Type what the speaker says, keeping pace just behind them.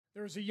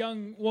There was a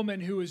young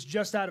woman who was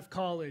just out of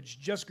college,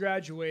 just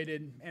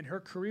graduated, and her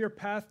career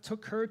path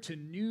took her to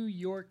New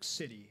York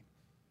City.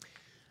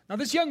 Now,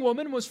 this young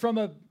woman was from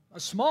a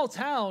small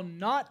town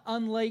not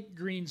unlike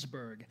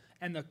Greensburg,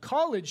 and the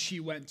college she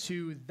went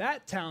to,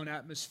 that town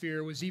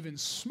atmosphere was even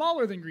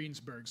smaller than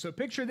Greensburg. So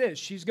picture this,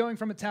 she's going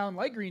from a town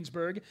like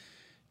Greensburg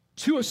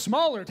to a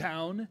smaller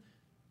town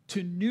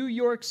to New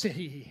York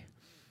City.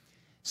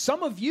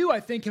 Some of you, I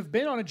think, have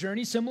been on a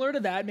journey similar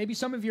to that. Maybe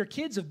some of your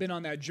kids have been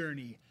on that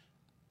journey.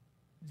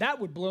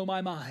 That would blow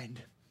my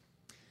mind.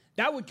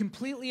 That would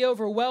completely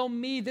overwhelm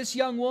me. This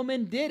young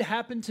woman did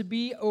happen to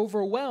be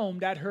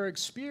overwhelmed at her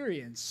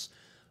experience.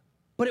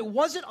 But it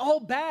wasn't all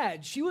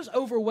bad. She was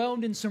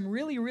overwhelmed in some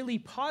really, really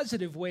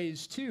positive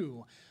ways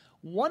too.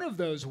 One of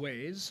those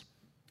ways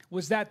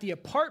was that the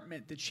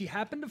apartment that she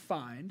happened to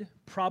find,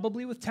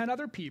 probably with 10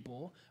 other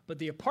people, but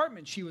the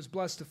apartment she was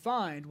blessed to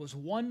find was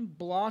 1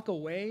 block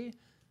away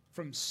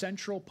from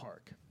Central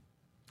Park.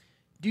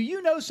 Do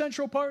you know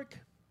Central Park?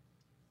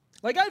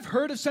 Like, I've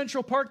heard of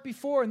Central Park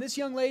before, and this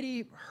young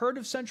lady heard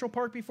of Central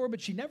Park before,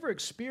 but she never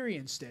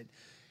experienced it.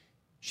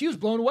 She was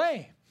blown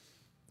away.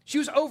 She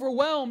was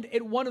overwhelmed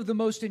at one of the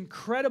most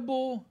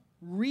incredible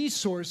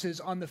resources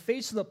on the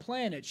face of the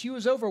planet. She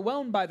was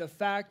overwhelmed by the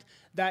fact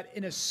that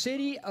in a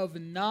city of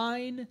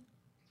 9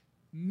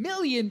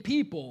 million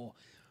people,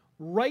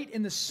 right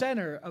in the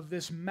center of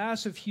this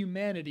massive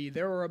humanity,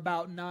 there are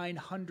about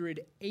 900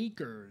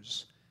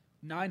 acres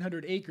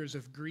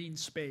of green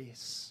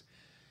space.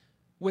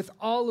 With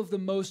all of the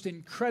most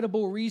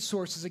incredible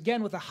resources.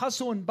 Again, with the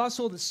hustle and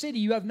bustle of the city,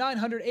 you have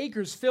 900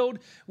 acres filled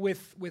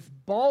with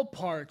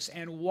ballparks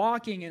and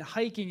walking and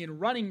hiking and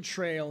running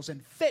trails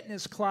and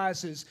fitness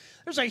classes.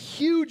 There's a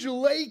huge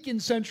lake in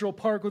Central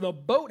Park with a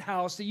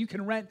boathouse that you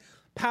can rent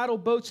paddle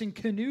boats and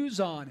canoes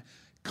on.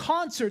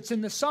 Concerts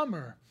in the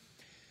summer.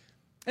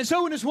 And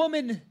so when this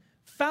woman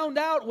found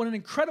out what an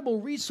incredible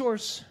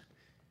resource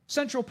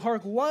Central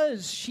Park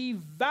was, she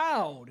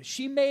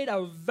made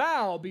a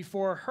vow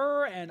before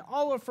her and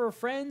all of her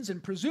friends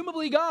and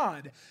presumably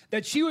God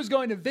that she was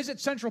going to visit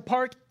Central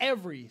Park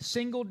every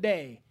single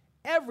day.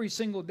 Every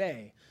single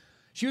day.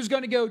 She was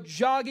going to go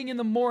jogging in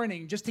the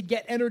morning just to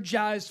get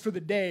energized for the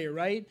day,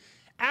 right?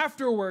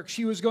 After work,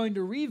 she was going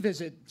to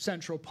revisit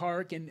Central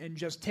Park and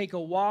just take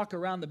a walk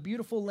around the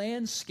beautiful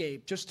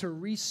landscape just to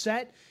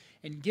reset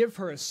and give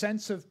her a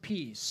sense of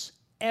peace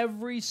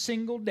every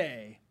single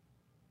day.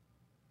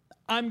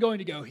 I'm going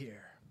to go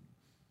here.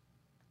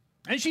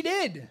 And she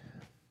did.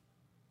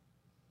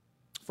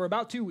 For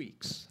about 2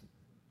 weeks.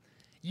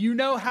 You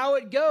know how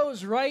it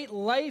goes, right?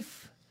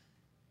 Life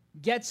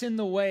gets in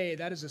the way.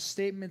 That is a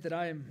statement that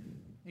I am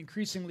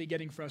increasingly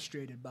getting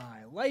frustrated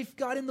by. Life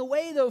got in the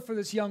way, though, for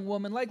this young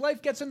woman. Like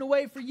life gets in the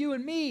way for you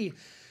and me.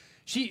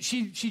 She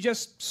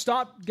just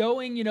stopped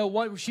going. You know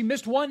what? She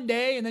missed 1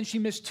 day, and then she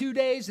missed 2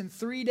 days and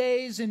 3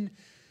 days, and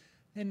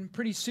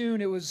pretty soon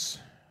it was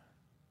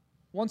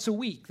once a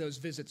week those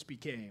visits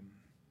became.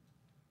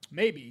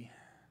 Maybe.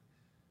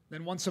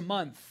 Then once a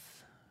month.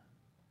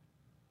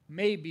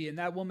 Maybe. And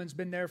that woman's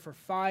been there for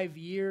 5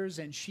 years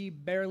and she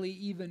barely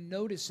even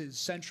notices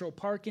Central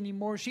Park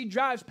anymore. She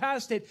drives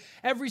past it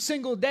every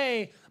single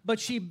day, but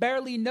she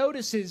barely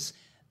notices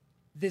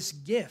this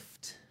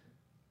gift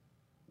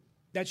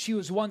that she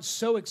was once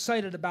so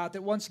excited about,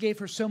 that once gave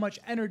her so much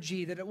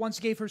energy, that it once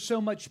gave her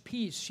so much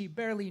peace. She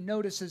barely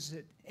notices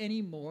it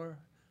anymore.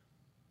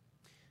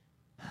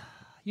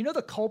 You know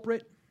the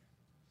culprit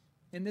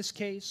in this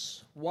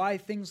case? Why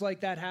things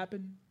like that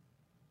happen?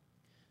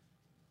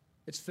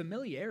 It's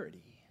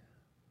familiarity.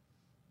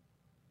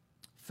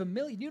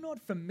 You know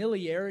what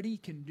familiarity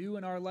can do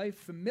in our life?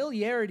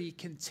 Familiarity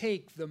can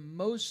take the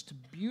most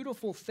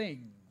beautiful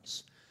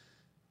things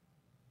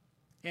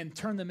and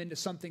turn them into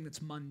something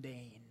that's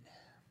mundane.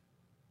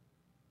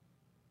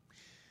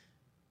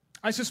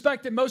 I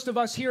suspect that most of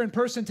us here in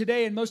person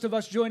today and most of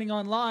us joining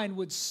online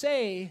would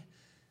say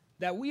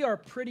that we are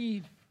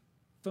pretty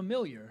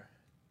familiar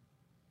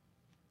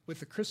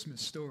with the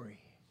Christmas story.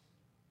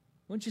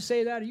 Wouldn't you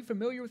say that? Are you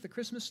familiar with the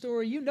Christmas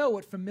story? You know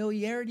what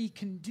familiarity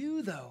can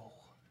do, though.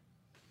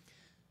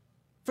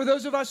 For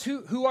those of us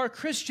who are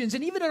Christians,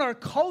 and even in our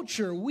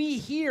culture, we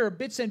hear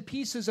bits and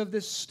pieces of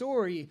this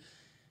story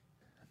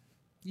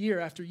year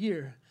after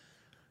year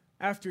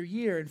after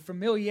year, and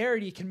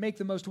familiarity can make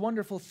the most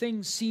wonderful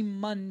things seem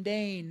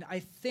mundane.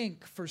 I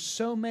think for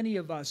so many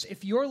of us,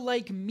 if you're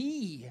like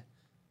me,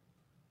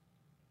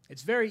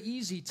 it's very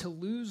easy to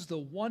lose the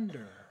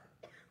wonder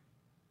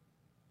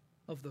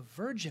of the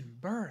virgin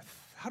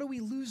birth. How do we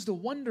lose the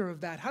wonder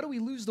of that? How do we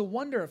lose the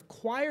wonder of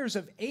choirs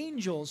of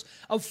angels,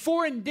 of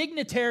foreign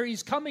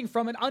dignitaries coming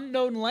from an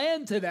unknown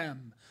land to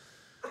them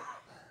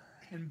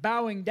and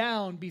bowing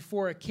down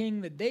before a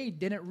king that they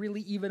didn't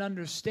really even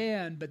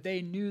understand, but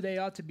they knew they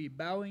ought to be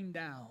bowing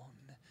down?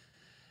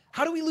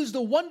 How do we lose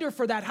the wonder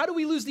for that? How do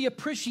we lose the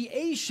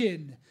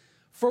appreciation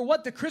for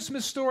what the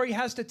Christmas story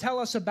has to tell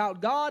us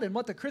about God and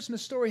what the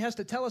Christmas story has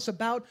to tell us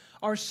about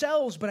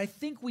ourselves? But I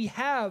think we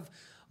have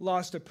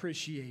lost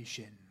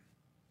appreciation.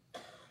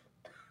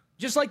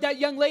 Just like that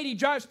young lady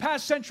drives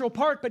past Central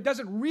Park but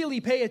doesn't really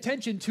pay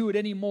attention to it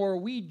anymore,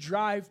 we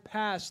drive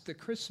past the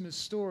Christmas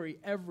story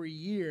every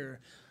year.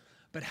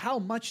 But how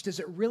much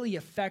does it really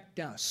affect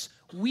us?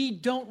 We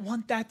don't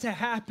want that to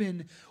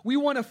happen. We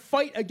want to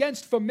fight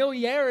against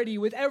familiarity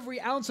with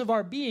every ounce of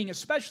our being,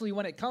 especially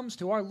when it comes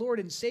to our Lord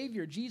and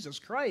Savior, Jesus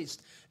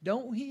Christ,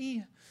 don't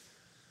we?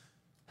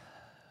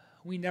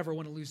 We never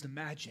want to lose the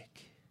magic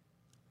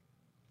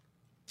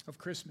of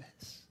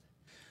Christmas.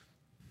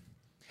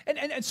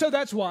 And so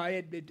that's why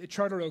at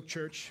Charter Oak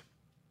Church,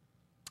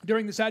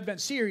 during this Advent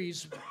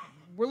series,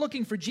 we're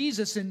looking for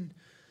Jesus in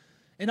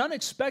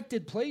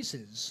unexpected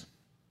places.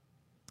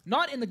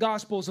 Not in the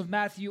Gospels of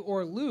Matthew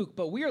or Luke,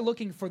 but we are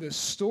looking for the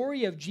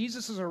story of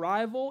Jesus'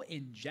 arrival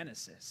in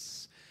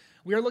Genesis.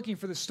 We are looking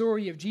for the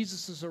story of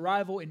Jesus'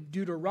 arrival in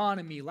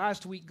Deuteronomy.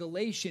 Last week,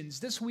 Galatians.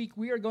 This week,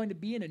 we are going to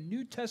be in a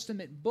New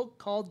Testament book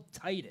called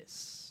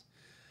Titus.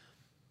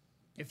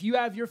 If you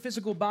have your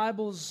physical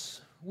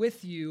Bibles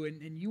with you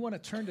and you want to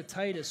turn to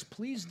Titus,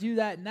 please do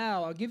that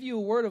now. I'll give you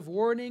a word of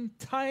warning.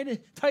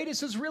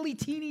 Titus is really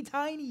teeny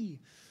tiny.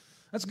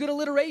 That's good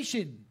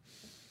alliteration.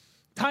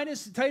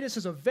 Titus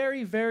is a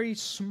very, very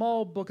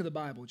small book of the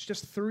Bible. It's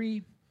just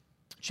 3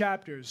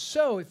 chapters.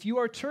 So if you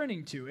are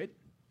turning to it,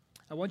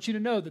 I want you to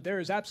know that there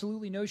is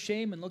absolutely no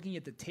shame in looking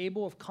at the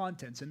table of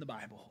contents in the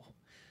Bible.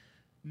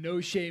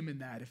 No shame in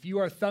that. If you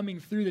are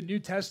thumbing through the New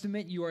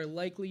Testament, you are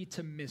likely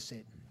to miss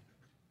it.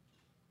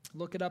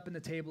 Look it up in the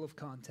table of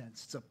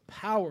contents. It's a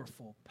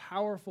powerful,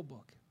 powerful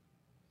book.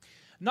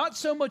 Not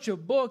so much a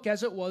book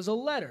as it was a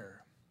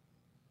letter.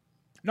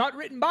 Not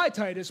written by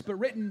Titus, but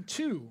written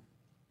to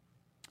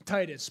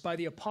Titus by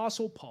the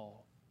Apostle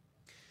Paul.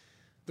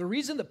 The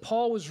reason that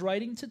Paul was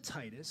writing to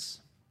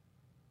Titus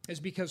is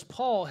because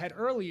Paul had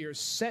earlier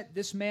set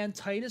this man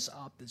Titus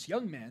up, this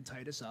young man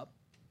Titus up,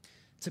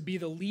 to be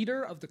the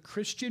leader of the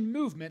Christian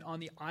movement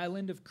on the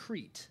island of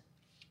Crete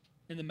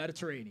in the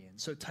Mediterranean.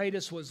 So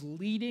Titus was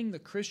leading the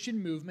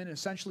Christian movement.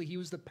 Essentially, he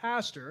was the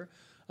pastor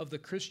of the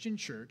Christian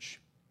church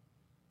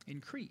in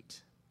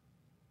Crete.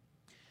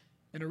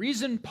 And the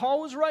reason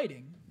Paul was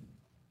writing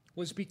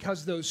was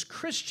because those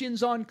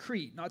Christians on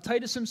Crete, not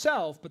Titus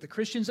himself, but the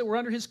Christians that were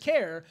under his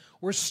care,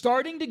 were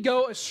starting to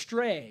go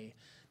astray.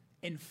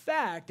 In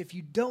fact, if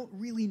you don't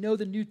really know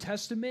the New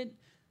Testament,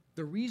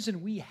 the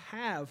reason we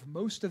have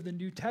most of the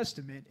New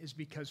Testament is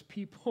because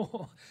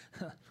people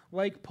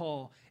like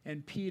Paul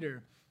and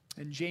Peter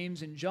and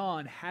James and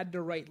John had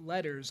to write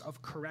letters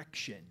of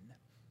correction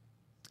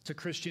to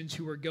Christians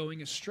who were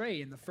going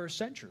astray in the first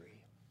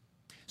century.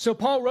 So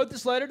Paul wrote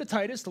this letter to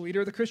Titus, the leader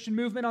of the Christian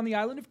movement on the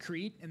island of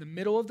Crete, in the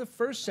middle of the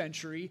first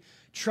century,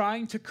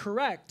 trying to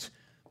correct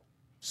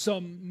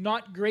some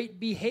not great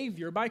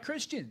behavior by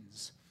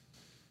Christians.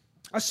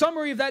 A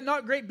summary of that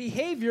not great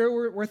behavior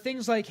were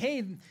things like,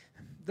 hey,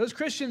 those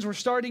Christians were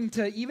starting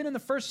to, even in the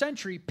first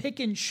century, pick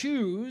and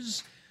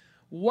choose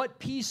what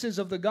pieces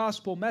of the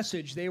gospel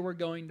message they were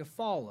going to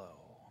follow.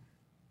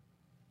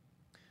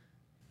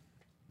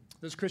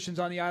 Those Christians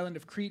on the island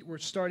of Crete were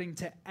starting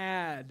to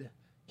add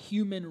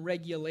human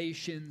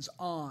regulations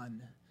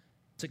on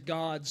to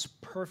God's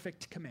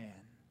perfect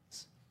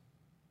commands.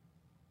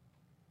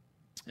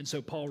 And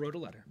so Paul wrote a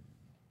letter.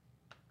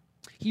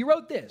 He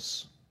wrote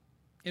this,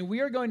 and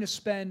we are going to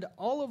spend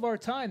all of our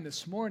time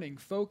this morning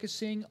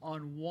focusing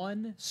on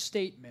one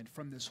statement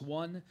from this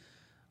one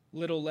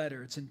little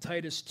letter. It's in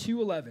Titus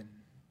 2:11.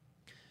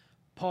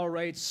 Paul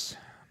writes,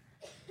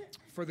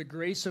 "For the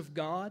grace of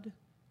God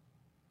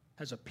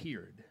has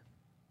appeared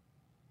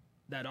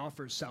that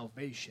offers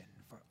salvation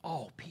for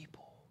all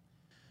people."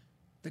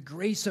 The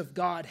grace of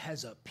God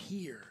has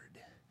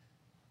appeared,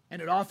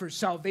 and it offers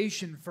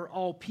salvation for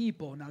all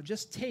people. Now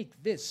just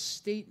take this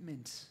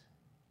statement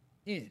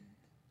in.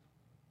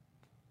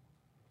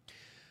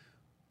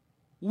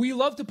 We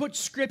love to put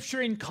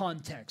Scripture in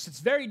context.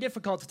 It's very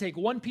difficult to take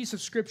one piece of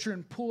Scripture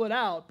and pull it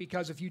out,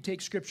 because if you take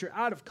Scripture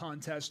out of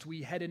context,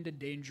 we head into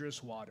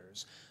dangerous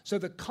waters. So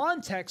the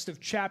context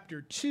of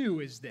chapter 2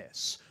 is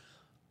this.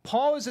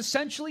 Paul is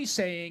essentially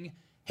saying,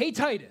 hey,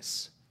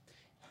 Titus,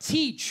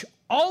 teach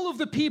all of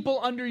the people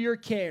under your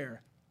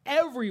care,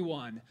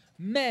 everyone,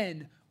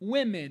 men,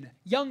 women,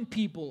 young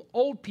people,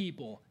 old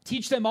people,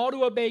 teach them all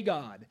to obey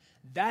God.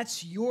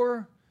 That's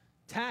your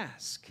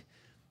task,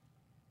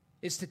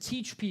 is to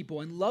teach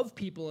people and love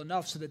people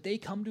enough so that they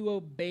come to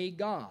obey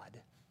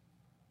God.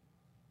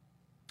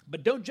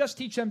 But don't just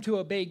teach them to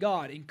obey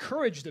God.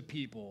 Encourage the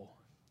people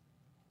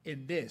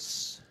in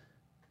this,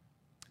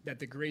 that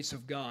the grace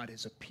of God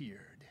has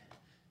appeared.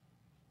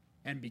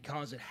 And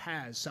because it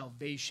has,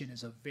 salvation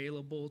is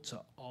available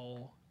to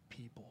all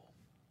people.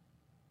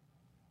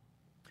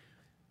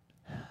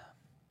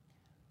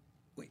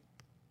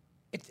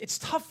 It's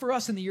tough for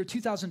us in the year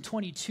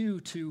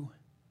 2022 to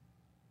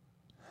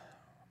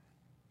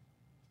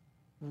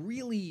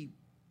really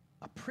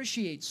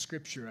appreciate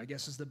Scripture, I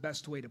guess is the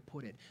best way to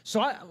put it.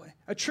 So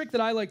a trick that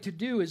I like to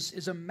do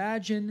is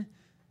imagine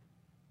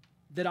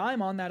that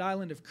I'm on that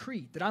island of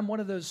Crete, that I'm one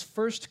of those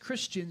first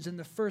Christians in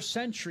the first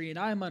century, and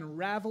I'm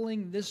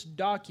unraveling this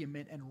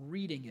document and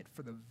reading it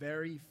for the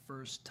very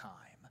first time.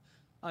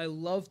 I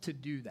love to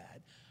do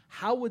that.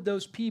 How would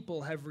those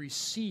people have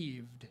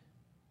received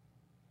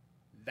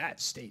that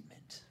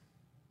statement?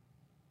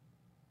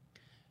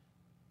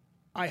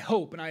 I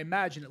hope, and I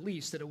imagine at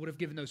least, that it would have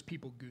given those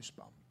people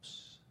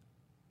goosebumps.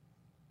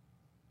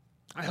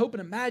 I hope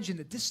and imagine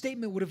that this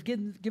statement would have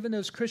given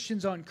those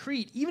Christians on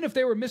Crete, even if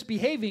they were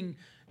misbehaving,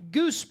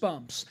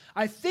 goosebumps.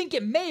 I think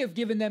it may have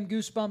given them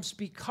goosebumps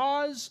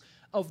because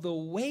of the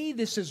way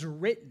this is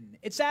written.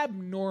 It's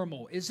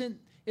abnormal, isn't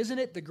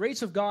it? The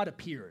grace of God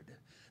appeared.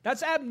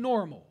 That's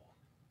abnormal.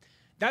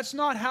 That's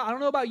not how, I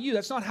don't know about you,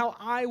 that's not how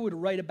I would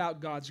write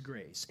about God's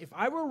grace. If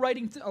I were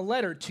writing a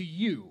letter to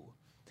you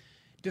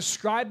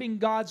describing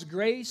God's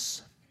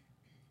grace,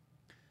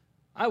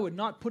 I would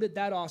not put it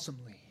that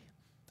awesomely.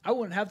 I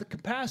wouldn't have the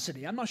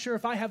capacity. I'm not sure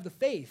if I have the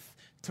faith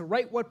to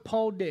write what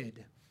Paul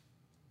did.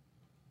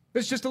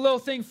 It's just a little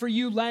thing for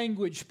you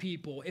language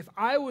people. If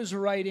I was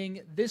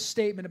writing this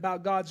statement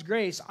about God's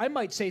grace, I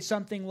might say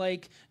something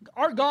like,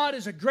 our God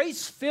is a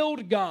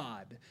grace-filled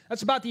God.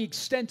 That's about the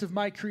extent of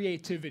my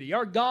creativity.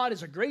 Our God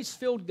is a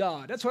grace-filled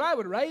God. That's what I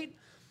would write,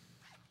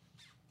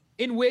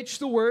 in which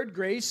the word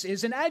grace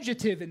is an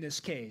adjective in this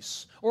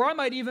case. Or I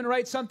might even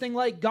write something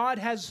like, God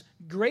has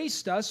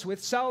graced us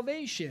with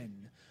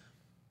salvation.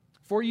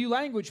 For you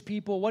language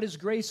people, what is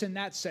grace in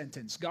that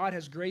sentence? God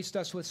has graced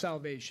us with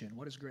salvation.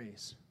 What is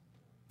grace?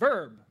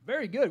 Verb.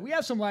 Very good. We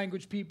have some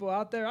language people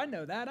out there. I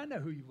know that. I know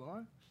who you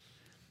are.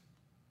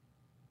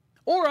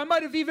 Or I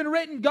might have even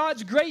written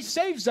God's grace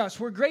saves us,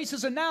 where grace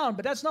is a noun,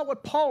 but that's not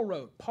what Paul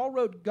wrote. Paul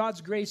wrote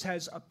God's grace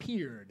has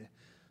appeared.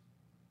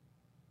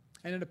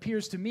 And it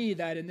appears to me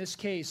that in this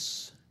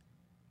case,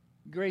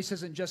 grace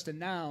isn't just a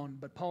noun,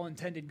 but Paul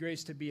intended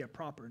grace to be a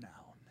proper noun.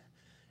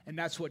 And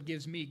that's what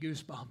gives me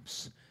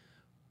goosebumps.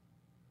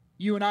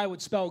 You and I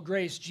would spell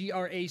grace,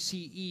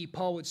 G-R-A-C-E.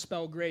 Paul would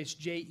spell grace,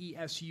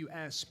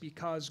 J-E-S-U-S,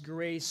 because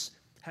grace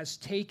has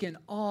taken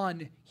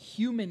on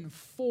human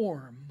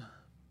form.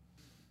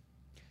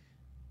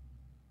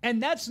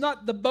 And that's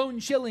not the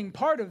bone-chilling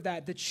part of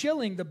that. The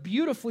chilling, the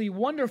beautifully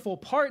wonderful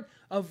part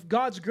of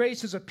God's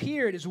grace has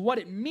appeared is what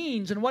it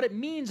means. And what it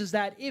means is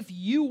that if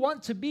you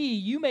want to be,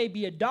 you may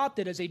be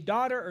adopted as a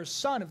daughter or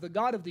son of the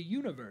God of the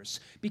universe.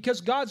 Because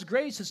God's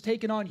grace has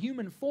taken on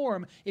human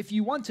form, if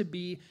you want to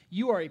be,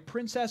 you are a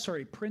princess or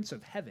a prince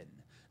of heaven.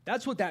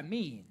 That's what that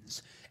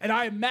means. And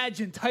I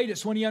imagine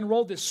Titus, when he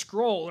unrolled this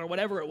scroll, or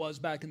whatever it was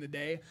back in the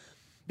day,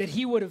 that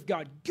he would have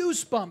got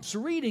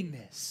goosebumps reading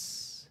this.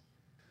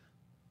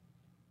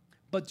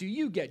 But do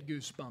you get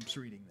goosebumps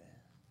reading that?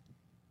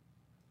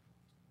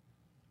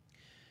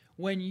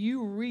 When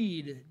you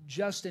read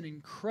just an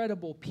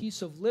incredible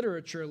piece of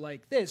literature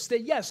like this,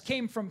 that yes,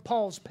 came from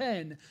Paul's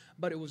pen,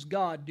 but it was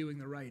God doing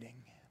the writing.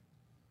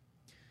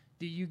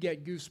 Do you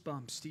get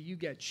goosebumps? Do you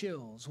get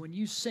chills? When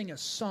you sing a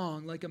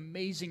song like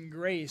Amazing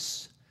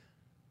Grace,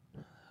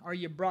 are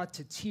you brought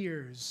to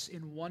tears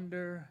in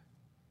wonder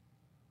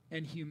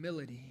and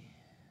humility?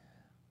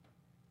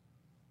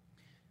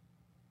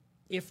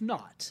 If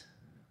not,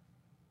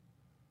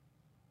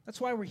 that's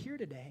why we're here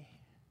today.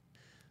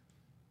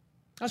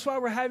 That's why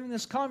we're having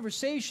this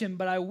conversation,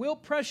 but I will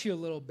press you a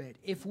little bit.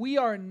 If we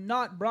are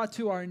not brought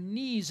to our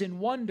knees in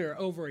wonder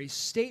over a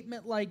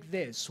statement like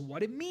this,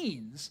 what it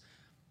means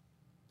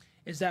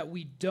is that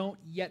we don't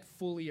yet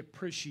fully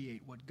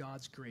appreciate what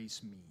God's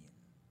grace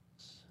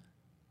means.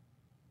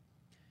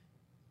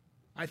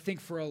 I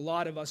think for a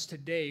lot of us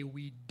today,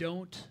 we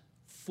don't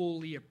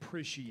fully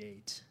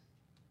appreciate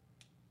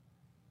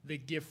the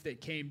gift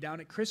that came down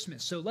at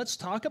Christmas. So let's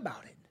talk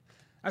about it.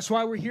 That's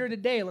why we're here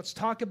today. Let's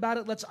talk about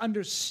it. Let's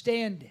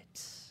understand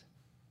it.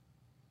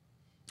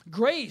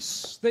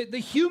 Grace, the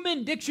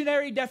human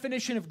dictionary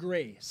definition of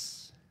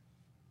grace,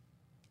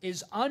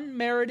 is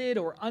unmerited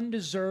or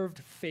undeserved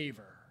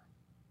favor.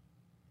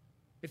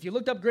 If you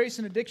looked up grace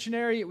in a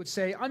dictionary, it would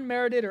say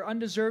unmerited or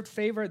undeserved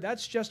favor.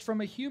 That's just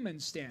from a human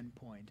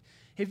standpoint.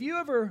 Have you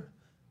ever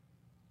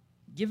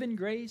given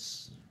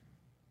grace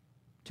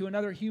to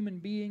another human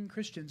being?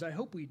 Christians, I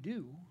hope we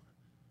do.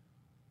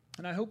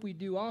 And I hope we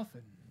do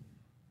often.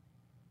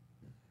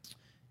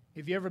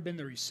 Have you ever been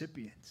the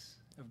recipient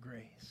of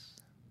grace?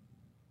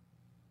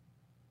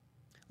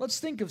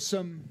 Let's think of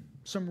some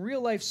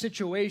real-life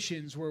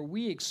situations where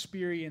we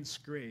experience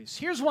grace.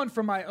 Here's one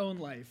from my own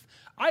life.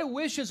 I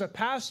wish as a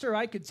pastor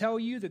I could tell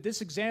you that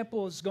this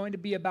example is going to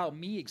be about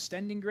me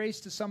extending grace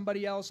to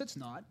somebody else. It's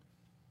not.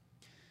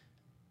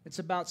 It's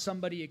about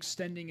somebody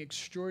extending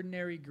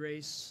extraordinary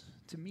grace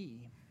to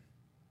me.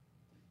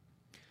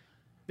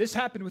 This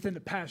happened within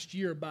the past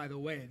year, by the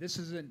way. This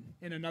isn't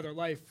in another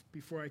life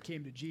before I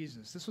came to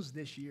Jesus. This was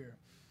this year.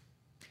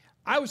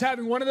 I was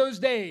having one of those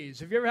days.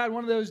 Have you ever had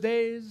one of those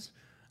days?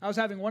 I was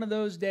having one of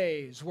those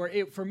days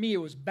where for me it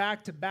was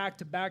back to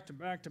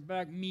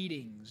back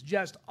meetings.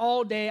 Just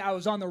all day. I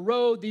was on the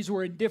road. These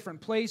were in different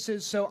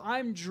places. So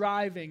I'm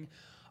driving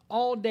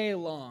all day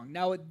long.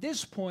 Now at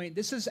this point,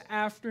 this is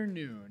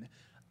afternoon.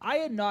 I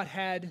had not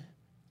had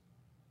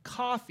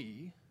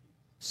coffee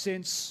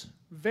since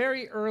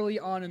very early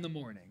on in the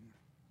morning.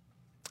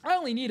 I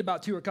only need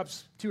about two or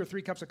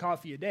three cups of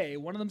coffee a day.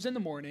 One of them's in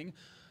the morning.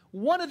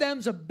 One of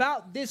them's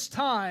about this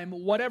time,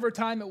 whatever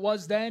time it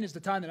was then is the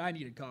time that I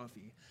needed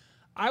coffee.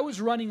 I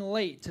was running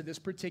late to this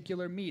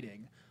particular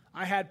meeting.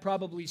 I had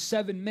probably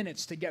 7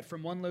 minutes to get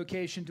from one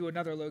location to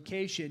another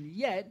location,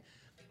 yet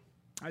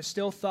I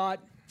still thought,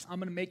 I'm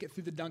going to make it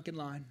through the Dunkin'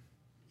 line.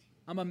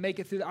 I'm going to make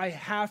it through. I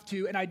have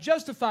to. And I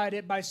justified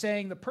it by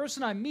saying the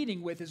person I'm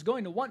meeting with is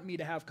going to want me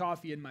to have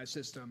coffee in my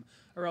system,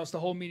 or else the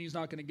whole meeting's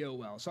not going to go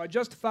well. So I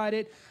justified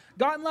it.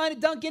 Got in line at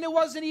Dunkin'. It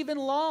wasn't even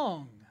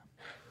long.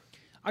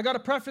 I got to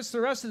preface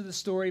the rest of the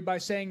story by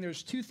saying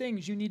there's two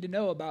things you need to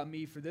know about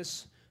me for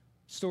this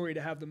story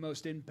to have the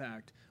most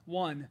impact.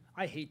 One,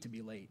 I hate to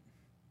be late.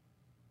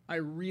 I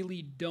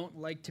really don't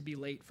like to be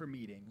late for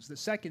meetings. The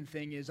second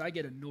thing is I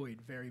get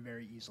annoyed very,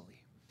 very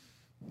easily.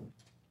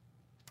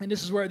 And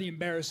this is where the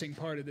embarrassing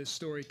part of this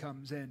story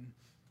comes in.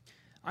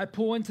 I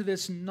pull into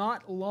this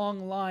not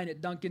long line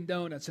at Dunkin'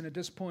 Donuts, and at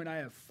this point I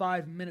have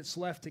 5 minutes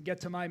left to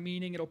get to my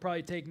meeting. It'll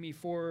probably take me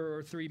 4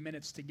 or 3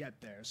 minutes to get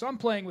there. So I'm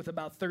playing with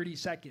about 30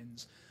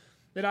 seconds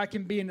that I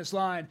can be in this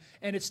line,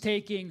 and it's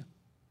taking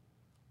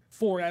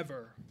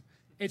forever.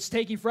 It's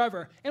taking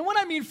forever. And when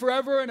I mean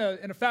forever in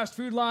a fast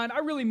food line, I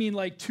really mean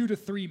like 2 to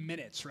 3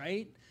 minutes,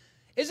 right?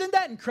 Isn't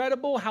that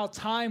incredible how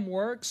time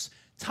works?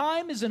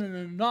 Time is an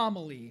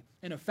anomaly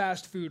in a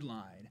fast food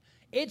line.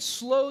 It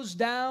slows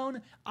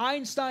down.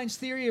 Einstein's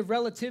theory of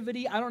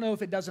relativity, I don't know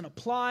if it doesn't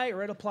apply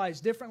or it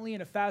applies differently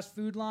in a fast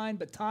food line,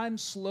 but time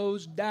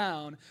slows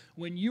down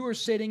when you are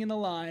sitting in the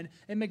line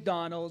at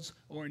McDonald's,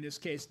 or in this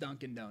case,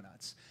 Dunkin'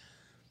 Donuts.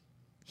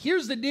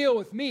 Here's the deal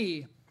with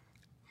me.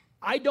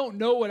 I don't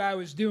know what I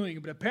was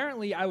doing, but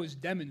apparently I was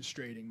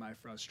demonstrating my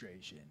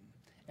frustration.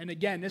 And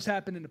again, this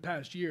happened in the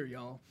past year,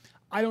 y'all.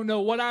 I don't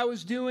know what I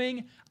was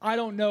doing. I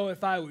don't know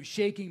if I was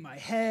shaking my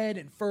head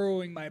and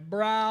furrowing my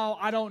brow.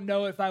 I don't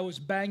know if I was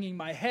banging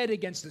my head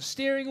against the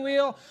steering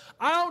wheel.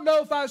 I don't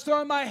know if I was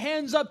throwing my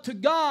hands up to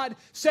God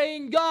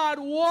saying, God,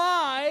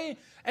 why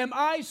am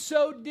I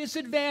so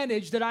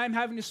disadvantaged that I'm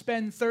having to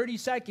spend 30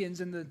 seconds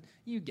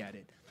you get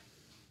it.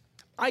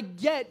 I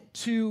get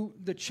to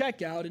the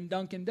checkout in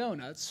Dunkin'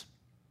 Donuts,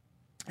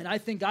 and I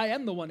think I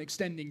am the one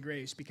extending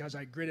grace because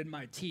I gritted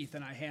my teeth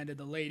and I handed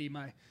the lady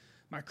my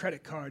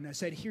credit card, and I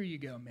said, here you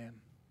go, ma'am.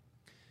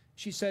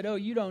 She said, oh,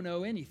 you don't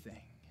owe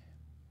anything.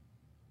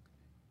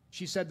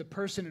 She said, the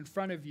person in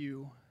front of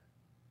you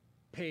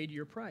paid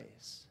your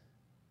price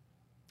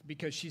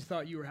because she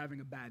thought you were having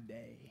a bad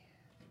day.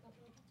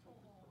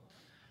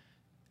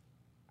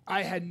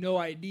 I had no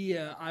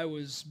idea I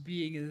was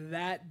being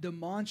that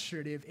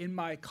demonstrative in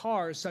my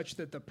car such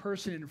that the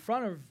person in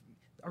front of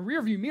a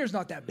rearview mirror is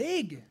not that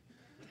big.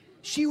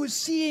 She was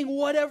seeing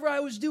whatever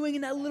I was doing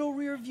in that little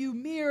rearview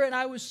mirror, and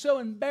I was so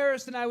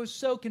embarrassed, and I was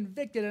so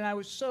convicted, and I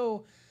was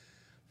so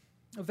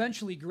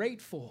eventually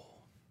grateful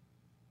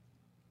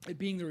at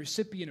being the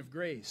recipient of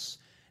grace.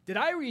 Did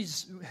I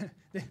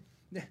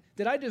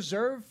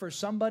deserve for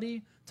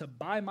somebody to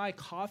buy my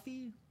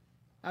coffee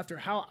after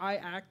how I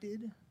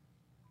acted?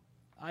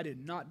 I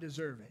did not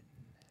deserve it.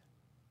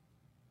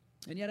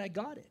 And yet I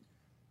got it.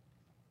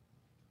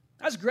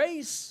 That's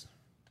grace.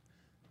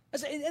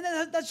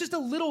 That's just a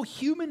little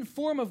human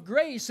form of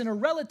grace in a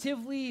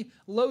relatively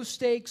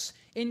low-stakes,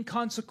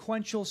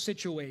 inconsequential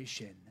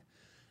situation.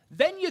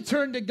 Then you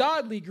turn to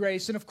godly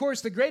grace, and of course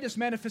the greatest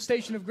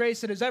manifestation of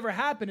grace that has ever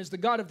happened is the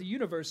God of the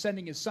universe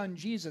sending his son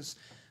Jesus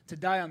to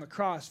die on the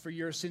cross for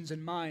your sins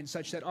and mine,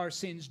 such that our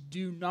sins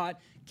do not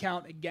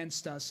count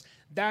against us.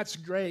 That's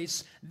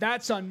grace.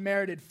 That's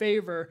unmerited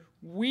favor.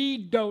 We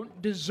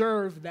don't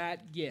deserve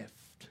that gift.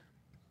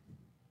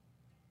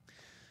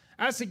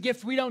 That's a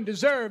gift we don't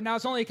deserve. Now,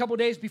 it's only a couple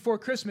days before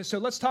Christmas, so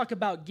let's talk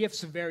about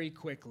gifts very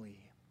quickly.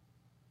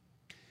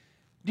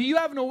 Do you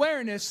have an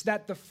awareness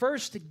that the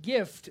first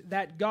gift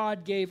that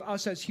God gave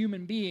us as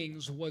human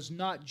beings was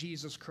not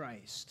Jesus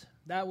Christ?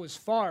 That was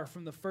far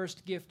from the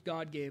first gift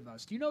God gave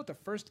us. Do you know what the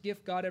first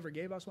gift God ever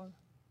gave us was?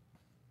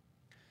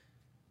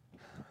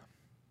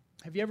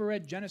 Have you ever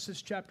read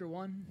Genesis chapter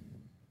 1?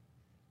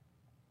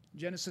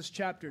 Genesis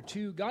chapter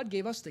 2? God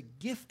gave us the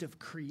gift of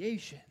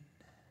creation.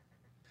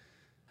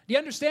 Do you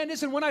understand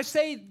this? And when I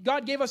say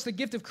God gave us the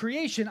gift of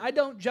creation, I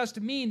don't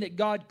just mean that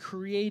God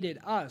created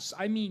us.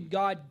 I mean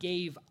God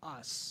gave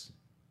us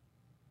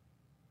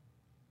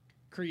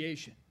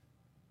creation.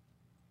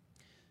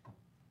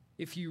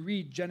 If you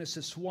read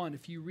Genesis 1,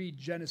 if you read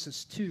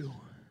Genesis 2,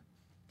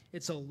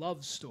 it's a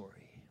love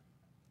story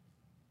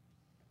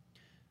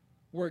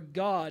where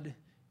God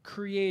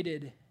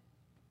created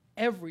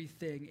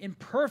everything in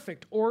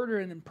perfect order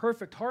and in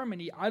perfect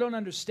harmony. I don't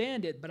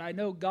understand it, but I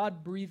know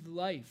God breathed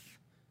life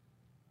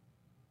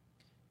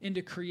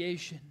into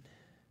creation.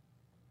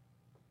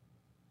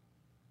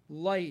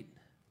 Light,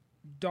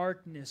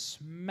 darkness,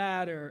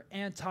 matter,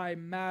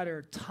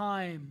 antimatter,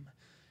 time,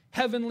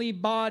 heavenly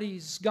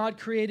bodies. God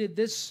created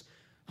this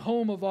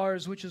home of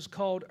ours, which is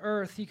called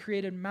earth. He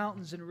created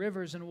mountains and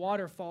rivers and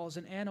waterfalls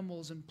and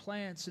animals and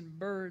plants and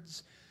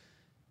birds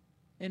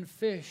and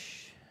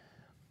fish.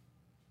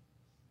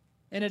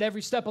 And at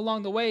every step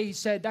along the way, he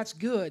said, that's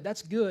good,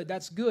 that's good,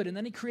 that's good. And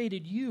then he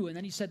created you, and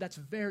then he said, that's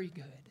very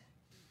good.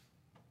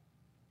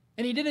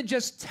 And he didn't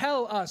just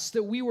tell us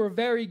that we were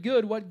very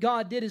good. What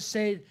God did is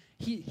say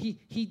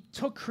he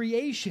took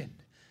creation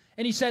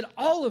and he said,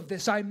 all of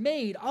this I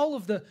made, all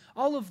of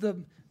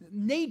the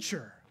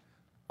nature,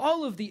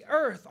 all of the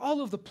earth, all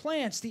of the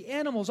plants, the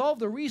animals, all of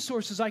the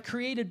resources I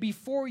created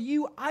before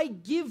you, I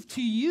give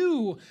to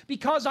you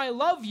because I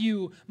love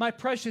you, my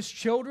precious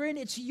children.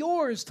 It's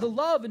yours to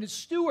love and to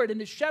steward and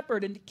to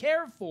shepherd and to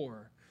care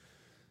for.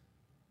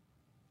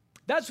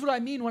 That's what I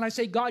mean when I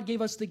say God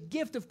gave us the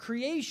gift of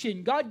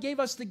creation. God gave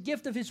us the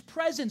gift of his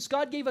presence.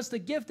 God gave us the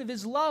gift of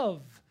his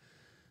love.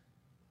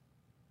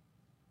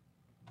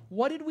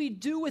 What did we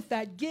do with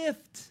that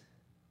gift?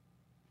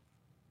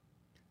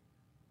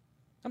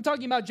 I'm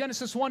talking about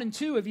Genesis 1 and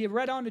 2. If you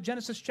read on to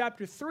Genesis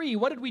chapter 3,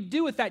 what did we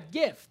do with that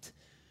gift?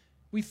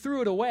 We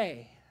threw it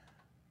away.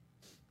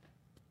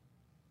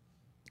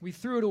 We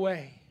threw it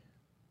away.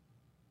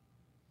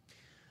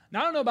 Now,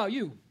 I don't know about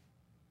you,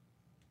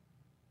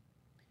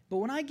 but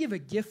when I give a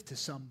gift to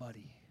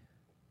somebody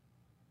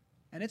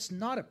and it's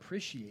not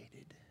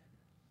appreciated,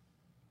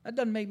 that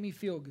doesn't make me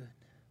feel good.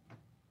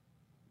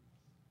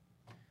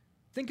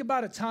 Think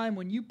about a time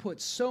when you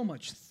put so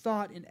much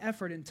thought and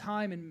effort and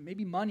time and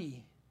maybe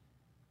money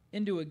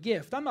into a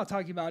gift. I'm not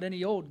talking about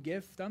any old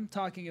gift. I'm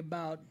talking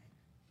about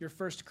your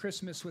first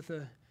Christmas with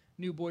a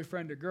new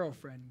boyfriend or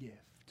girlfriend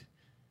gift.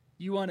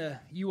 You want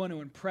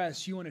to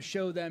impress, you want to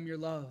show them your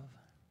love.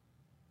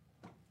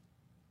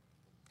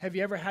 Have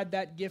you ever had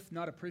that gift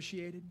not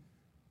appreciated?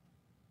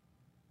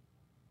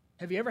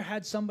 Have you ever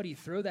had somebody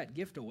throw that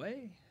gift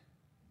away?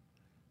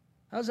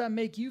 How does that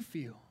make you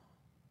feel?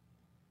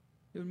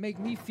 It would make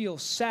me feel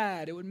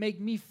sad. It would make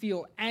me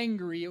feel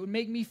angry. It would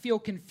make me feel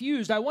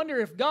confused. I wonder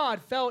if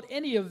God felt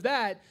any of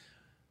that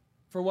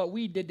for what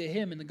we did to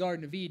him in the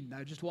Garden of Eden.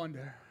 I just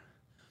wonder.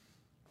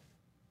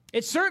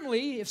 It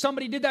certainly, if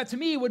somebody did that to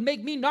me, would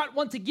make me not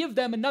want to give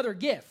them another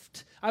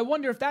gift. I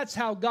wonder if that's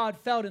how God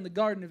felt in the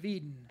Garden of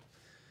Eden.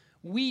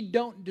 We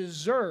don't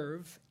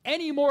deserve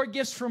any more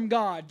gifts from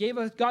God.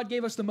 God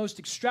gave us the most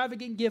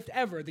extravagant gift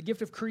ever, the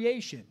gift of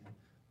creation.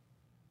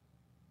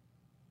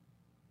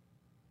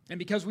 And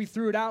because we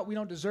threw it out, we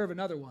don't deserve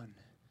another one.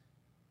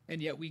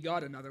 And yet we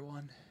got another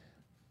one.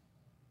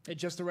 At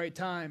just the right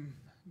time,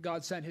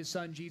 God sent his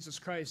son, Jesus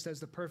Christ, as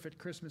the perfect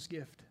Christmas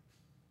gift.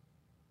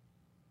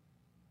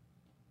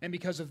 And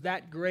because of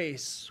that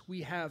grace,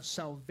 we have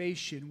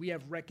salvation, we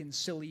have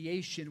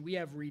reconciliation, we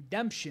have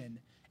redemption.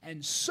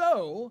 And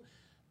so,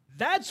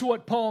 that's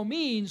what Paul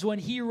means when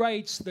he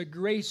writes, the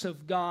grace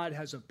of God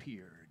has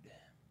appeared.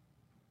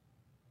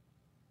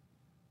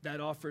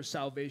 That offers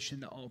salvation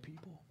to all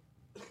people.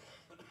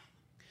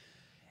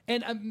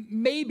 And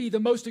maybe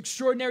the most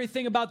extraordinary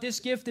thing about this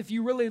gift, if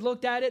you really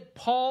looked at it,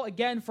 Paul,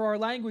 again, for our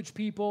language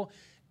people,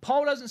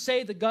 Paul doesn't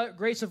say the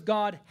grace of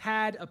God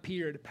had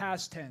appeared,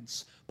 past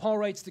tense. Paul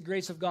writes the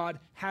grace of God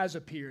has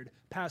appeared,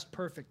 past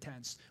perfect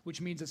tense, which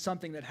means it's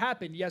something that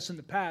happened, yes, in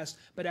the past,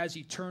 but has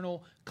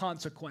eternal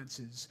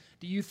consequences.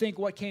 Do you think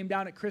what came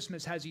down at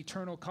Christmas has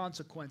eternal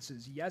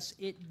consequences? Yes,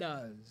 it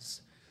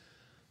does.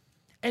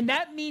 And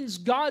that means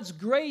God's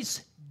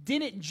grace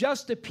didn't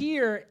just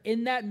appear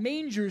in that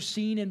manger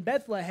scene in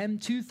Bethlehem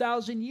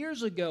 2,000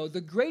 years ago. The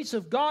grace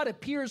of God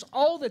appears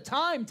all the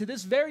time to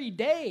this very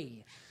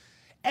day.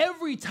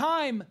 Every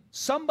time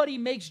somebody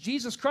makes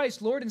Jesus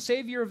Christ Lord and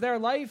Savior of their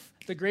life,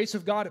 the grace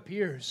of God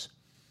appears.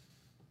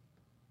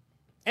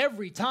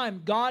 Every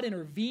time God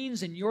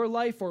intervenes in your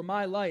life or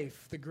my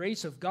life, the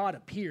grace of God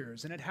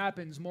appears. And it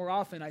happens more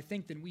often, I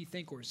think, than we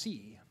think or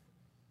see.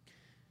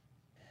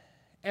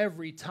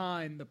 Every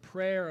time the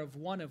prayer of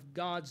one of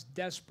God's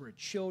desperate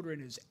children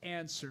is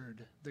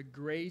answered, the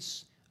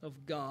grace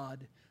of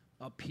God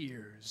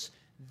appears.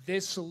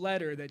 This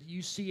letter that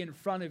you see in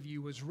front of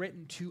you was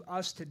written to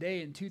us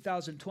today in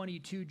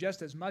 2022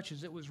 just as much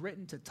as it was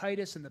written to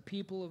Titus and the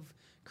people of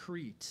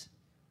Crete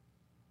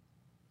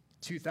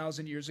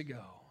 2,000 years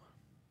ago.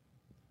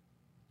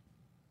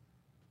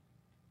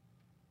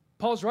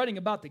 Paul's writing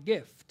about the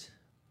gift,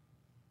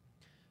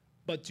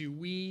 but do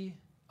we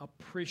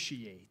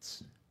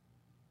appreciate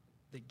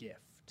the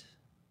gift?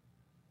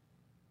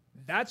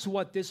 That's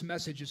what this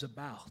message is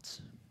about,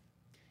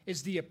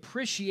 is the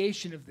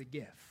appreciation of the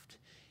gift.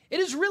 It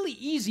is really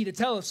easy to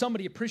tell if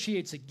somebody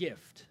appreciates a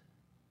gift,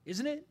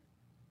 isn't it?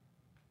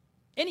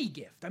 Any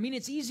gift. I mean,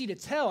 it's easy to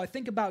tell. I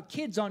think about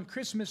kids on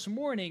Christmas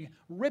morning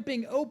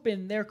ripping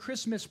open their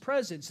Christmas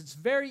presents. It's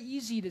very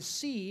easy to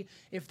see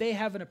if they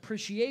have an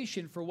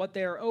appreciation for what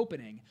they are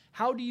opening.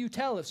 How do you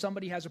tell if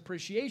somebody has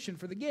appreciation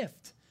for the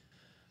gift?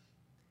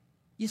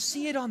 You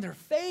see it on their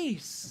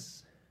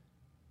face.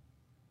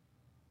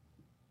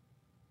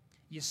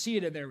 You see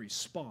it in their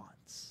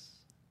response.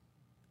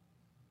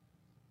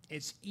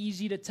 It's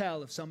easy to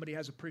tell if somebody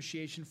has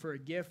appreciation for a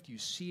gift. You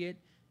see it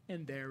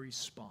in their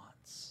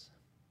response.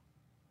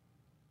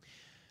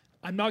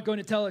 I'm not going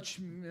to tell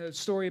a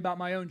story about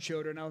my own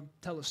children. I'll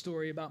tell a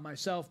story about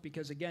myself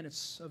because, again,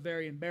 it's a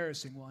very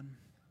embarrassing one.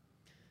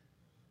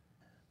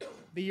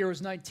 The year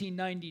was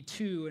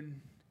 1992, and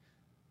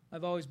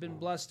I've always been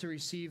blessed to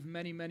receive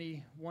many,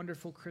 many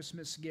wonderful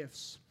Christmas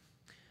gifts.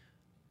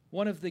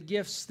 One of the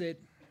gifts that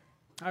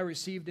I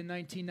received in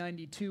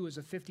 1992 was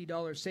a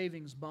 $50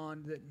 savings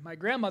bond that my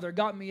grandmother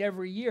got me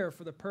every year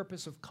for the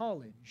purpose of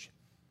college.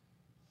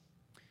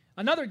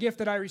 Another gift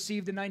that I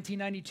received in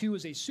 1992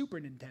 was a Super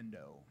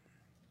Nintendo.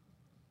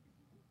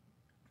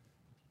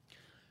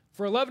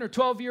 For 11 or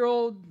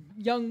 12-year-old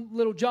young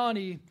little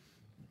Johnny,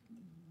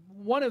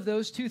 one of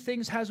those two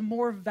things has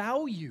more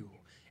value.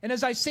 And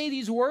as I say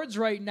these words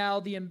right now,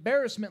 the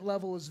embarrassment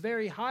level is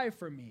very high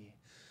for me.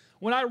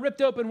 When I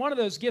ripped open one of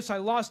those gifts, I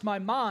lost my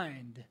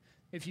mind,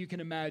 if you can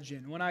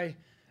imagine. When I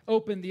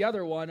opened the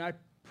other one, I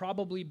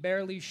probably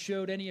barely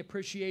showed any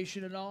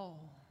appreciation at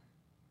all.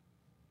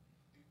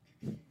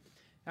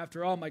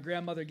 After all, my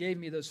grandmother gave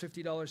me those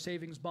 $50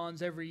 savings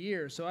bonds every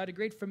year, so I had a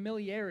great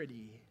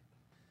familiarity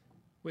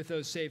with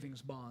those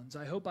savings bonds.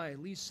 I hope I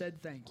at least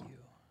said thank you,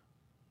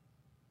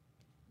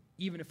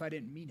 even if I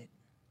didn't mean it.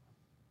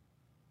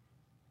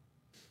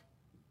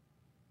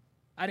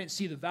 I didn't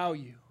see the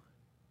value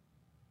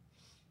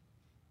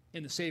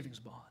in the savings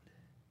bond.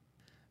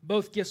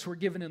 Both gifts were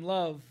given in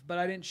love, but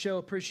I didn't show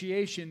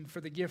appreciation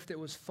for the gift that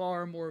was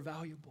far more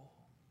valuable.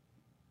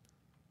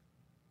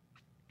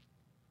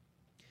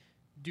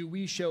 Do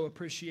we show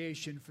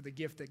appreciation for the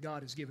gift that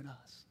God has given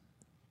us?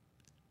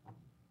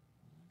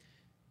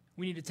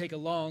 We need to take a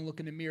long look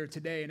in the mirror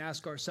today and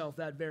ask ourselves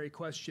that very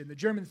question. The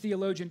German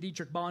theologian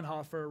Dietrich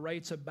Bonhoeffer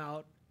writes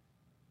about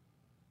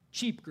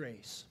cheap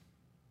grace.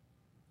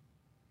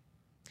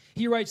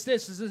 He writes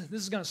this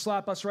is going to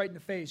slap us right in the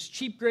face.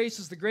 Cheap grace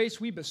is the grace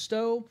we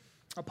bestow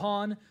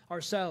upon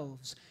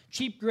ourselves.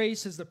 Cheap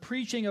grace is the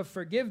preaching of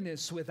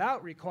forgiveness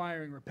without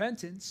requiring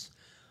repentance.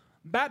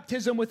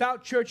 Baptism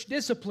without church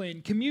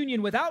discipline,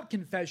 communion without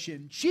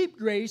confession. Cheap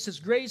grace is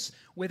grace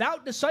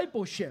without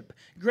discipleship,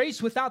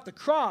 grace without the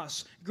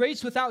cross,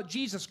 grace without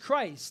Jesus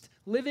Christ,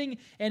 living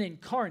and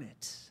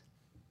incarnate.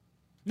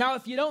 Now,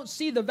 if you don't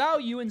see the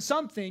value in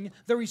something,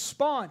 the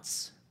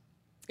response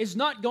is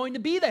not going to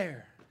be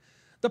there.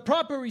 The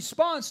proper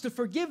response to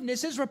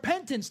forgiveness is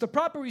repentance. The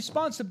proper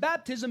response to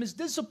baptism is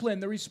discipline.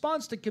 The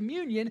response to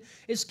communion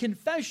is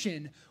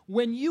confession.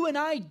 When you and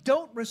I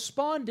don't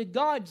respond to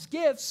God's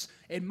gifts,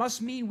 it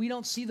must mean we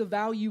don't see the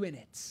value in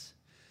it.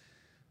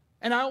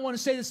 And I don't want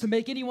to say this to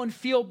make anyone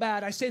feel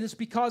bad. I say this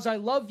because I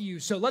love you.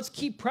 So let's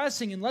keep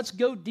pressing and let's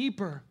go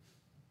deeper.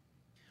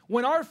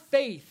 When our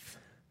faith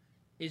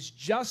is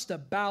just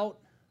about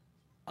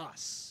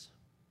us,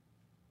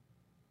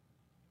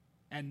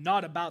 and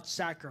not about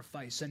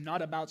sacrifice, and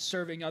not about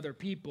serving other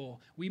people,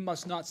 we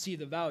must not see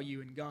the value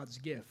in God's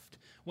gift.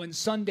 When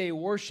Sunday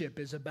worship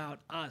is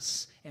about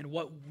us and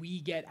what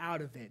we get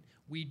out of it,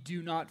 we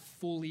do not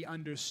fully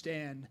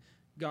understand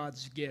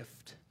God's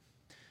gift.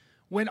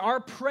 When our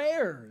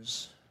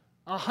prayers,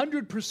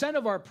 100%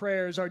 of our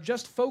prayers, are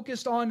just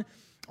focused on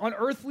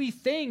earthly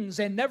things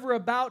and never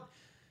about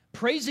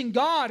praising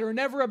God or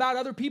never about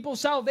other people's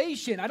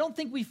salvation, I don't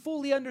think we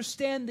fully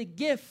understand the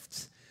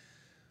gift.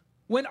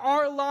 When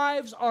our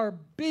lives are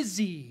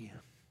busy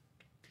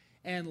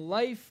and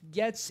life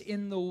gets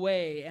in the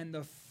way and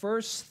the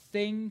first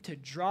thing to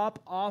drop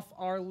off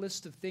our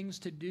list of things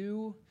to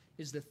do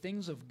is the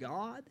things of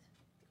God,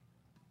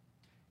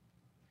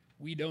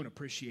 we don't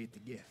appreciate the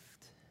gift.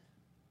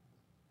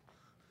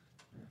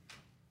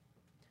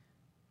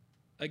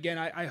 Again,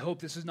 I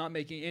hope this is not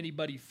making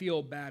anybody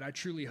feel bad. I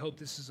truly hope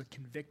this is a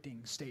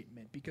convicting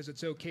statement because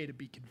it's okay to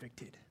be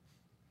convicted.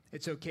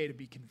 It's okay to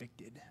be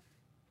convicted.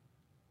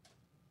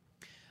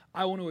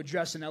 I want to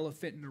address an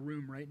elephant in the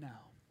room right now.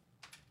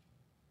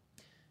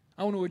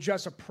 I want to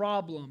address a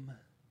problem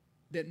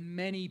that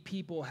many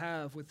people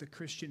have with the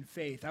Christian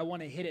faith. I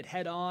want to hit it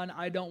head on.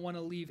 I don't want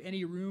to leave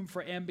any room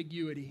for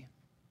ambiguity.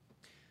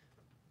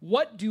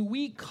 What do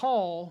we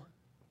call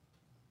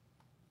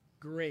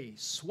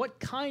grace? What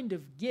kind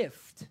of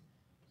gift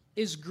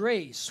is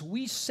grace?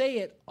 We say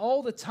it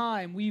all the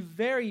time. We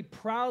very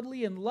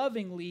proudly and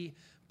lovingly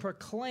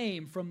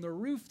proclaim from the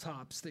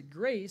rooftops that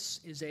grace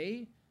is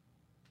a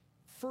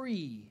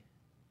free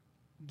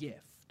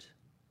gift,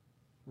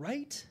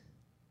 right?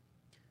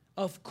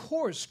 Of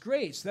course,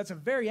 grace, that's a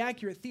very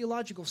accurate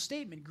theological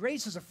statement.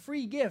 Grace is a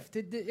free gift.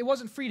 It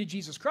wasn't free to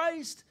Jesus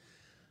Christ,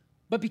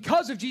 but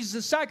because of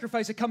Jesus'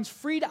 sacrifice, it comes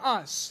free to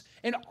us.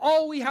 And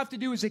all we have to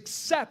do is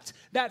accept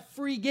that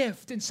free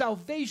gift, and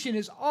salvation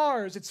is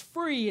ours. It's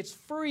free, it's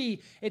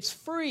free, it's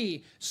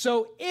free.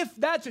 So if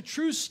that's a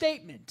true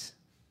statement,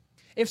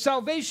 if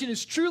salvation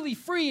is truly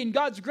free and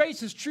God's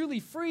grace is truly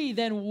free,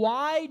 then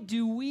why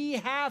do we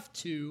have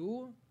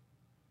to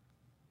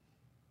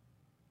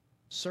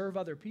serve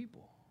other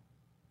people?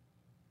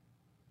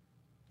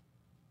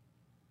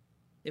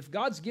 If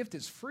God's gift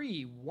is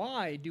free,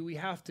 why do we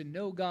have to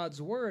know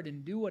God's word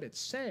and do what it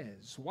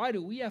says? Why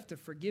do we have to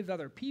forgive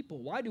other people?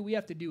 Why do we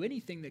have to do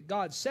anything that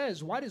God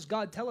says? Why does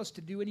God tell us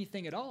to do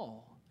anything at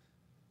all?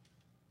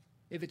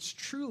 If it's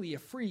truly a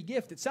free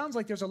gift, it sounds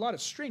like there's a lot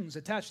of strings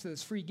attached to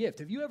this free gift.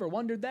 Have you ever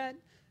wondered that?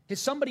 Has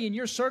somebody in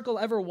your circle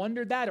ever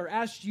wondered that or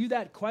asked you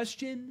that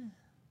question?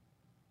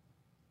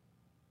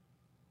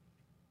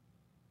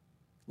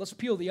 Let's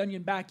peel the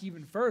onion back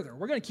even further.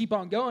 We're going to keep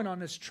on going on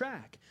this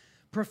track.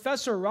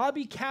 Professor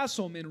Robbie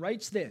Castleman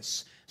writes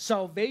this: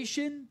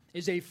 salvation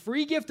is a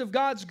free gift of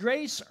God's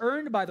grace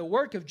earned by the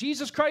work of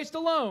Jesus Christ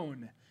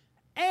alone.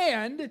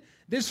 And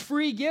this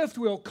free gift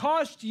will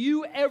cost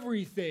you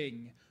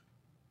everything.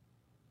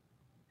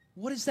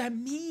 What does that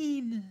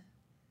mean?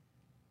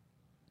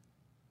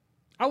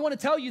 I want to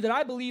tell you that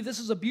I believe this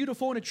is a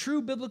beautiful and a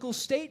true biblical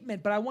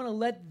statement, but I want to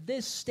let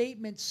this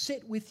statement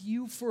sit with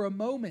you for a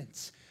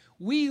moment.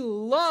 We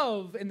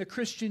love in the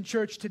Christian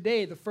church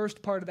today the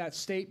first part of that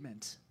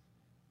statement.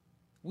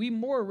 We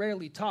more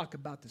rarely talk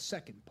about the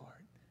second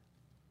part.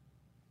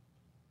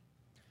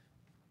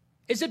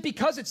 Is it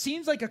because it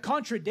seems like a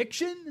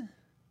contradiction?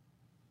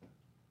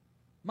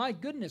 My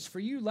goodness, for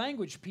you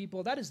language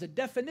people, that is the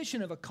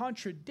definition of a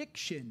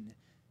contradiction,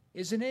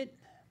 isn't it?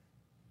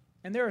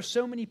 And there are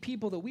so many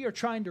people that we are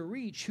trying to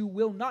reach who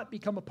will not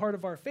become a part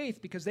of our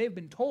faith because they have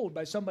been told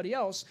by somebody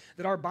else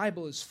that our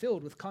Bible is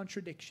filled with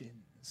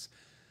contradictions.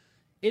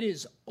 It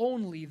is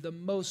only the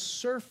most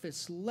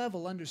surface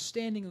level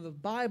understanding of the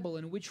Bible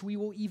in which we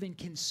will even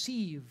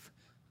conceive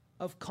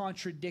of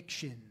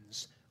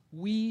contradictions.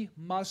 We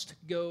must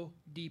go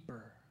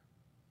deeper.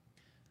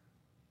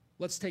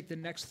 Let's take the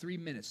next 3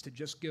 minutes to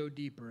just go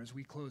deeper as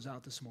we close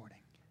out this morning.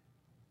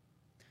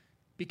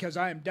 Because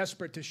I am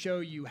desperate to show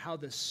you how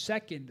the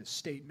second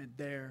statement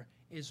there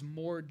is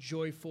more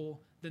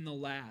joyful than the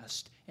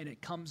last. And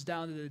it comes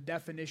down to the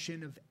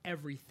definition of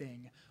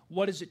everything.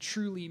 What does it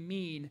truly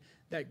mean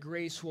that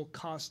grace will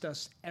cost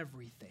us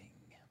everything?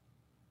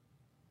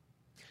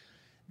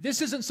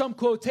 This isn't some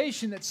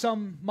quotation that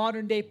some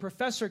modern-day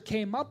professor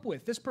came up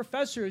with. This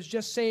professor is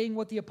just saying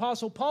what the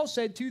Apostle Paul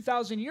said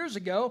 2,000 years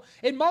ago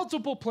in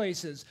multiple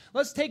places.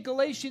 Let's take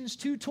Galatians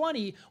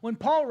 2:20 when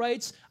Paul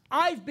writes,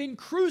 I've been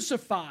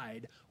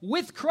crucified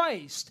with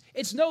Christ.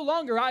 It's no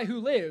longer I who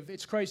live,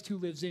 it's Christ who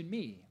lives in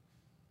me.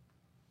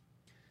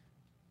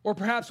 Or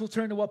perhaps we'll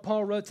turn to what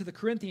Paul wrote to the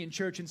Corinthian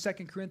church in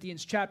 2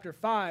 Corinthians chapter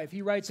 5.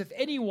 He writes, if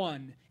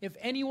anyone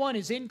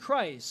is in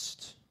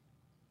Christ,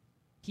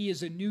 he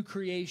is a new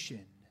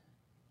creation.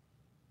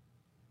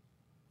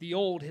 The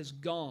old has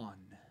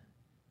gone,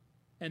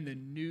 and the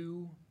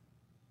new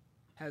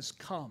has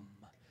come.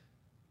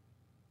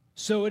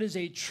 So it is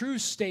a true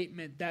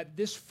statement that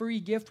this free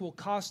gift will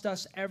cost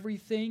us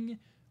everything.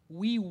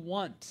 We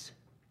want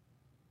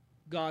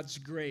God's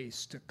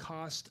grace to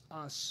cost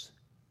us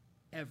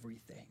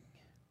everything.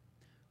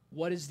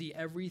 What is the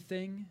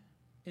everything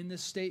in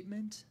this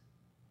statement?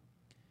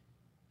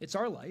 It's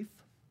our life.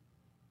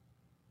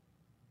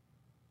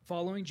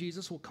 Following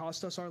Jesus will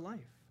cost us our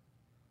life.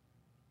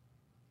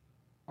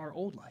 Our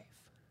old life.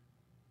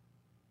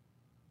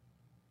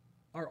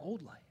 Our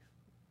old life.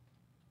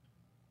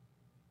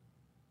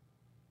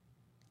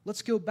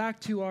 Let's go back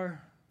to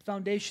our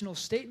foundational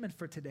statement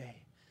for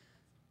today.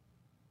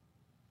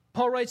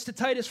 Paul writes to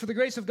Titus, for the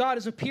grace of God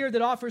has appeared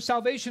that offers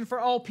salvation for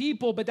all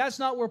people, but that's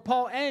not where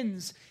Paul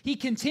ends. He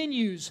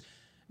continues,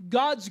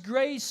 God's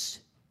grace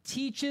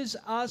teaches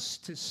us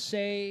to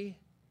say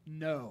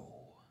no.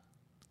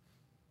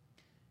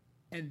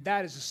 And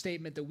that is a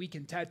statement that we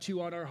can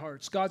tattoo on our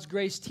hearts. God's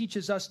grace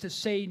teaches us to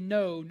say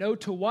no. No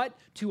to what?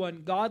 To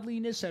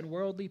ungodliness and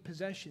worldly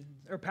possessions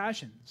or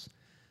passions.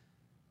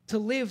 To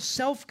live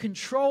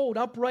self-controlled,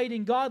 upright,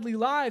 and godly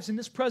lives in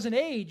this present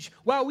age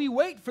while we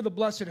wait for the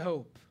blessed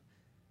hope,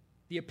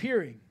 the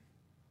appearing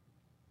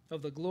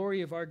of the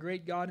glory of our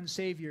great God and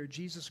Savior,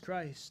 Jesus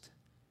Christ,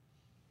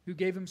 who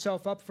gave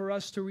himself up for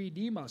us to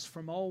redeem us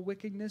from all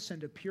wickedness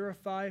and to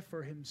purify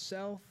for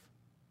himself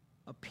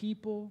a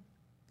people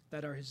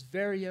that are his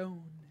very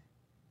own,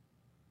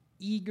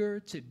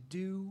 eager to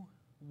do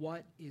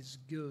what is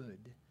good.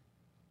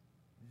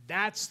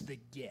 That's the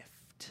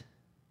gift.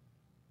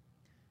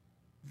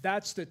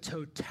 That's the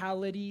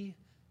totality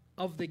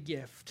of the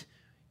gift.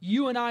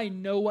 You and I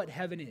know what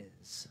heaven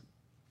is.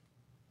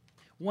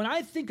 When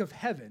I think of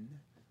heaven,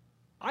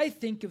 I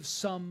think of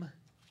some,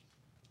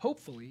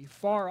 hopefully,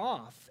 far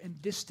off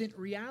and distant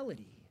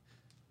reality.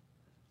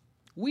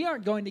 We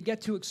aren't going to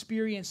get to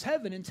experience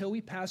heaven until we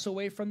pass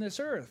away from this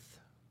earth.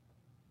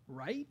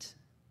 Right?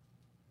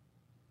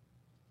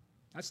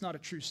 That's not a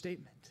true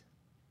statement.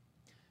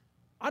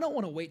 I don't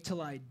want to wait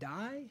till I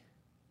die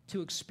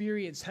to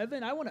experience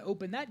heaven. I want to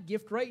open that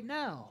gift right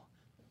now.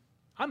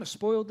 I'm a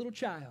spoiled little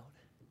child.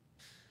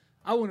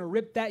 I want to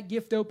rip that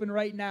gift open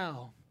right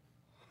now.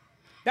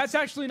 That's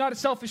actually not a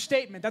selfish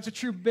statement. That's a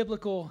true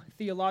biblical,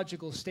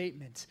 theological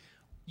statement.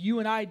 You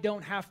and I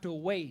don't have to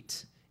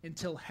wait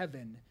until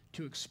heaven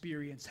to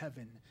experience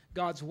heaven.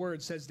 God's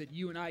word says that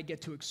you and I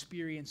get to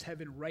experience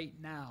heaven right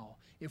now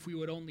if we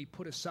would only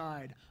put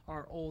aside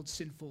our old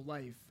sinful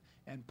life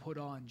and put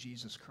on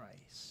Jesus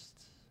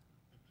Christ.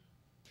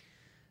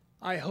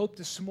 I hope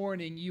this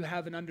morning you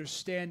have an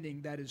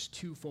understanding that is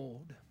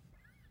twofold.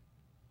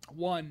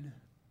 One,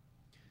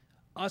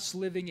 us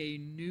living a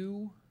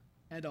new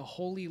and a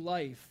holy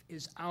life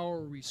is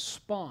our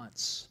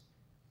response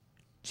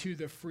to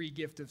the free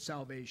gift of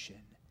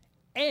salvation.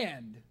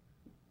 And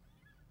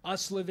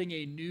us living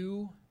a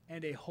new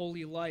and a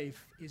holy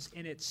life is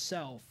in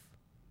itself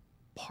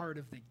part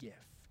of the gift.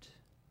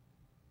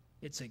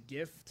 It's a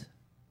gift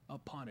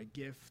upon a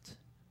gift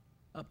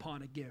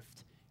upon a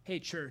gift. Hey,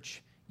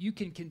 church, you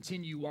can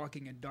continue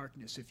walking in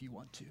darkness if you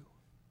want to.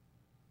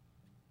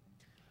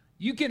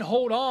 You can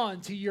hold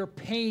on to your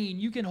pain.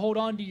 You can hold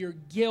on to your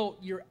guilt,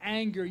 your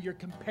anger, your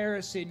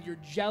comparison, your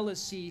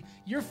jealousy,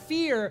 your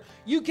fear.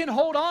 You can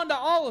hold on to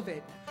all of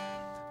it.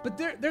 But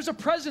there's a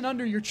present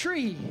under your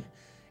tree.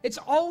 It's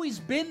always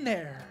been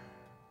there.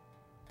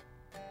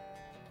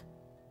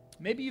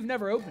 Maybe you've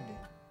never opened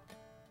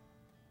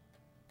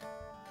it.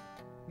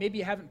 Maybe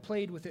you haven't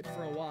played with it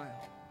for a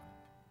while.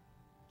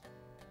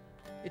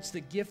 It's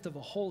the gift of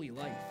a holy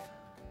life.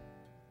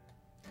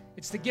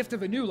 It's the gift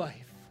of a new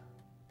life.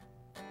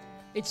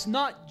 It's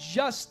not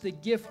just the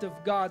gift of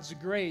God's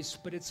grace,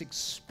 but it's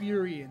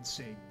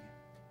experiencing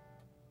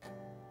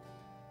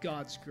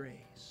God's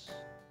grace.